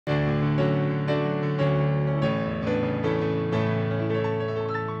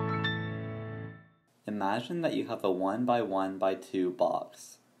Imagine that you have a 1 by 1 by 2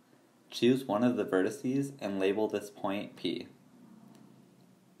 box. Choose one of the vertices and label this point P.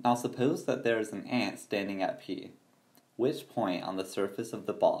 Now suppose that there is an ant standing at P. Which point on the surface of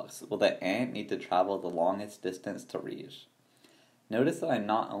the box will the ant need to travel the longest distance to reach? Notice that I'm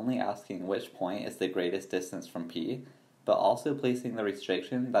not only asking which point is the greatest distance from P, but also placing the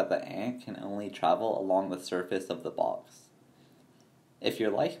restriction that the ant can only travel along the surface of the box. If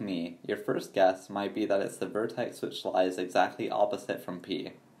you're like me, your first guess might be that it's the vertex which lies exactly opposite from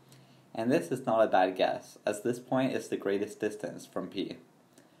P. And this is not a bad guess, as this point is the greatest distance from P.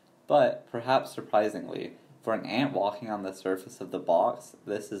 But, perhaps surprisingly, for an ant walking on the surface of the box,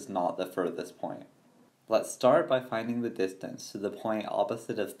 this is not the furthest point. Let's start by finding the distance to the point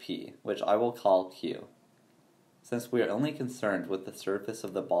opposite of P, which I will call Q. Since we are only concerned with the surface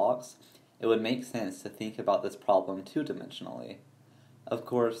of the box, it would make sense to think about this problem two-dimensionally. Of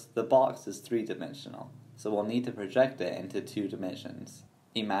course, the box is three-dimensional, so we'll need to project it into 2 dimensions.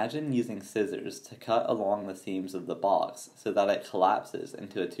 Imagine using scissors to cut along the seams of the box so that it collapses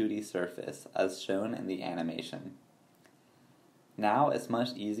into a 2D surface as shown in the animation. Now it's much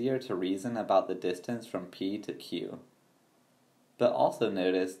easier to reason about the distance from P to Q. But also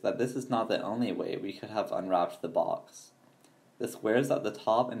notice that this is not the only way we could have unwrapped the box. The squares at the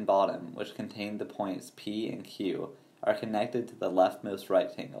top and bottom, which contain the points P and Q, are connected to the leftmost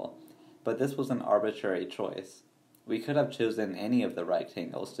rectangle, but this was an arbitrary choice. We could have chosen any of the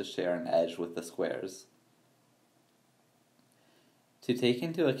rectangles to share an edge with the squares. To take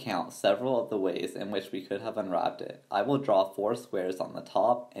into account several of the ways in which we could have unwrapped it, I will draw 4 squares on the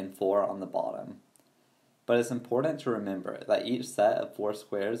top and 4 on the bottom. But it's important to remember that each set of 4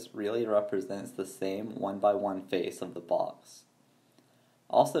 squares really represents the same 1 by 1 face of the box.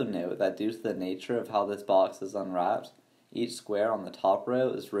 Also note that due to the nature of how this box is unwrapped, each square on the top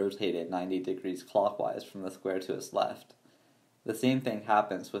row is rotated 90 degrees clockwise from the square to its left. The same thing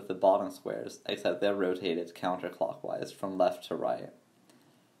happens with the bottom squares, except they're rotated counterclockwise from left to right.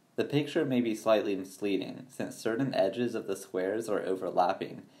 The picture may be slightly misleading, since certain edges of the squares are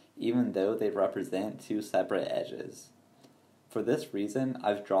overlapping, even though they represent 2 separate edges. For this reason,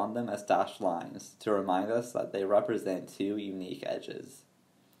 I've drawn them as dashed lines, to remind us that they represent 2 unique edges.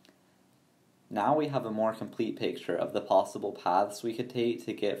 Now we have a more complete picture of the possible paths we could take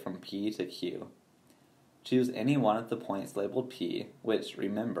to get from P to Q. Choose any one of the points labeled P, which,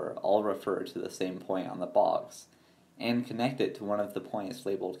 remember, all refer to the same point on the box, and connect it to one of the points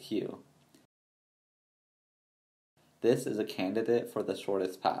labeled Q. This is a candidate for the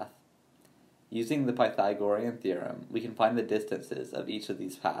shortest path. Using the Pythagorean theorem, we can find the distances of each of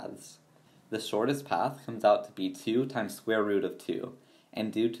these paths. The shortest path comes out to be 2 times square root of 2,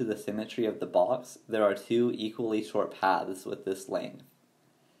 and due to the symmetry of the box, there are 2 equally short paths with this length.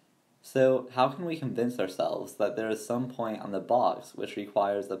 So, how can we convince ourselves that there is some point on the box which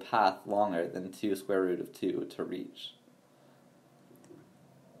requires a path longer than 2 square root of 2 to reach?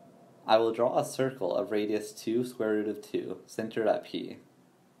 I will draw a circle of radius 2 square root of 2 centered at P.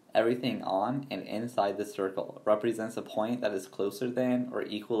 Everything on and inside the circle represents a point that is closer than or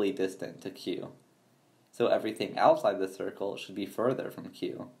equally distant to Q. So everything outside the circle should be further from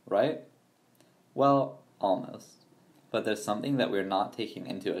Q, right? Well, almost. But there's something that we're not taking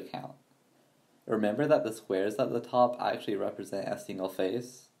into account. Remember that the squares at the top actually represent a single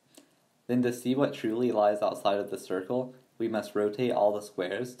face? Then to see what truly lies outside of the circle, we must rotate all the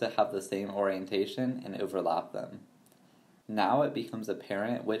squares to have the same orientation and overlap them. Now it becomes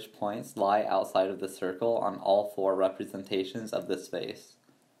apparent which points lie outside of the circle on all 4 representations of this face.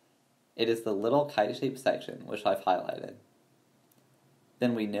 It is the little kite-shaped section which I've highlighted.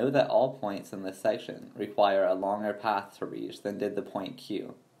 Then we know that all points in this section require a longer path to reach than did the point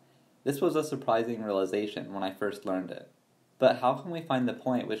Q. This was a surprising realization when I first learned it. But how can we find the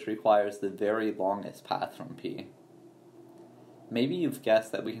point which requires the very longest path from P? Maybe you've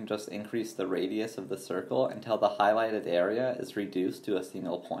guessed that we can just increase the radius of the circle until the highlighted area is reduced to a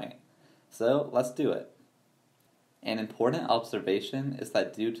single point. So let's do it. An important observation is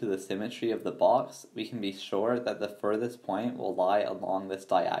that due to the symmetry of the box, we can be sure that the furthest point will lie along this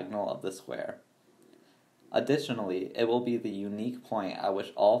diagonal of the square. Additionally, it will be the unique point at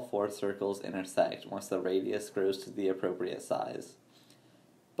which all 4 circles intersect once the radius grows to the appropriate size.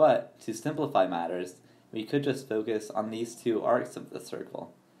 But, to simplify matters, we could just focus on these 2 arcs of the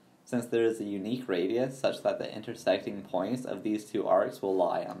circle, since there is a unique radius such that the intersecting points of these 2 arcs will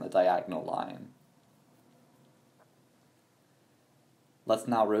lie on the diagonal line. Let's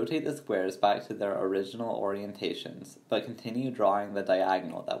now rotate the squares back to their original orientations, but continue drawing the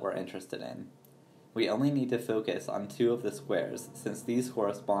diagonal that we're interested in. We only need to focus on 2 of the squares, since these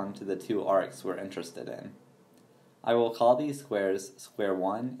correspond to the 2 arcs we're interested in. I will call these squares square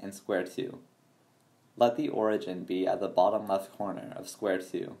 1 and square 2. Let the origin be at the bottom left corner of square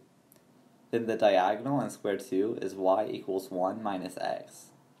 2. Then the diagonal in square 2 is y equals 1 minus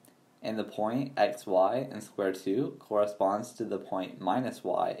x. And the point xy in square 2 corresponds to the point minus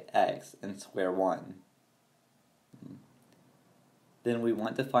y, x in square 1. Then we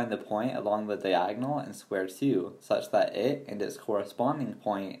want to find the point along the diagonal in square 2 such that it and its corresponding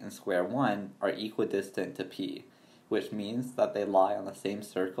point in square 1 are equidistant to P, which means that they lie on the same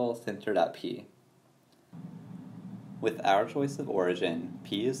circle centered at P. With our choice of origin,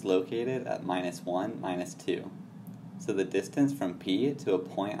 P is located at minus 1, minus 2. So the distance from P to a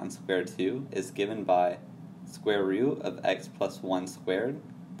point on square 2 is given by square root of x plus 1 squared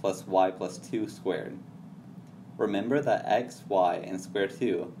plus y plus 2 squared. Remember that x, y in square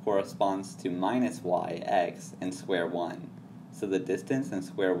 2 corresponds to minus y, x in square 1. So the distance in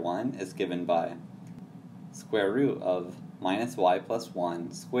square 1 is given by square root of minus y plus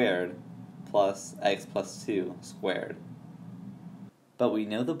 1 squared plus x plus 2 squared. But we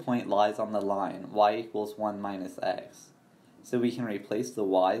know the point lies on the line y equals 1 minus x, so we can replace the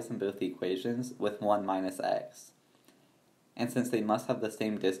y's in both equations with 1 minus x. And since they must have the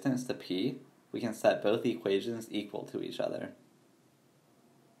same distance to P, we can set both equations equal to each other.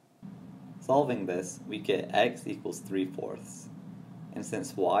 Solving this, we get x equals 3/4. And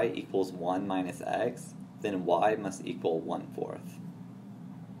since y equals 1 minus x, then y must equal 1/4.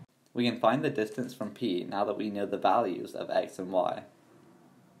 We can find the distance from P now that we know the values of x and y.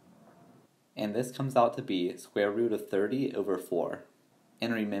 And this comes out to be square root of 30 over 4.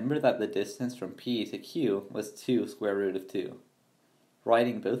 And remember that the distance from P to Q was 2 square root of 2.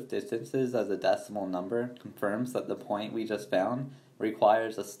 Writing both distances as a decimal number confirms that the point we just found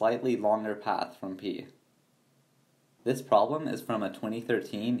requires a slightly longer path from P. This problem is from a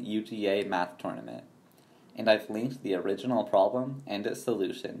 2013 UGA math tournament, and I've linked the original problem and its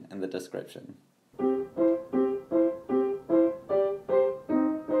solution in the description.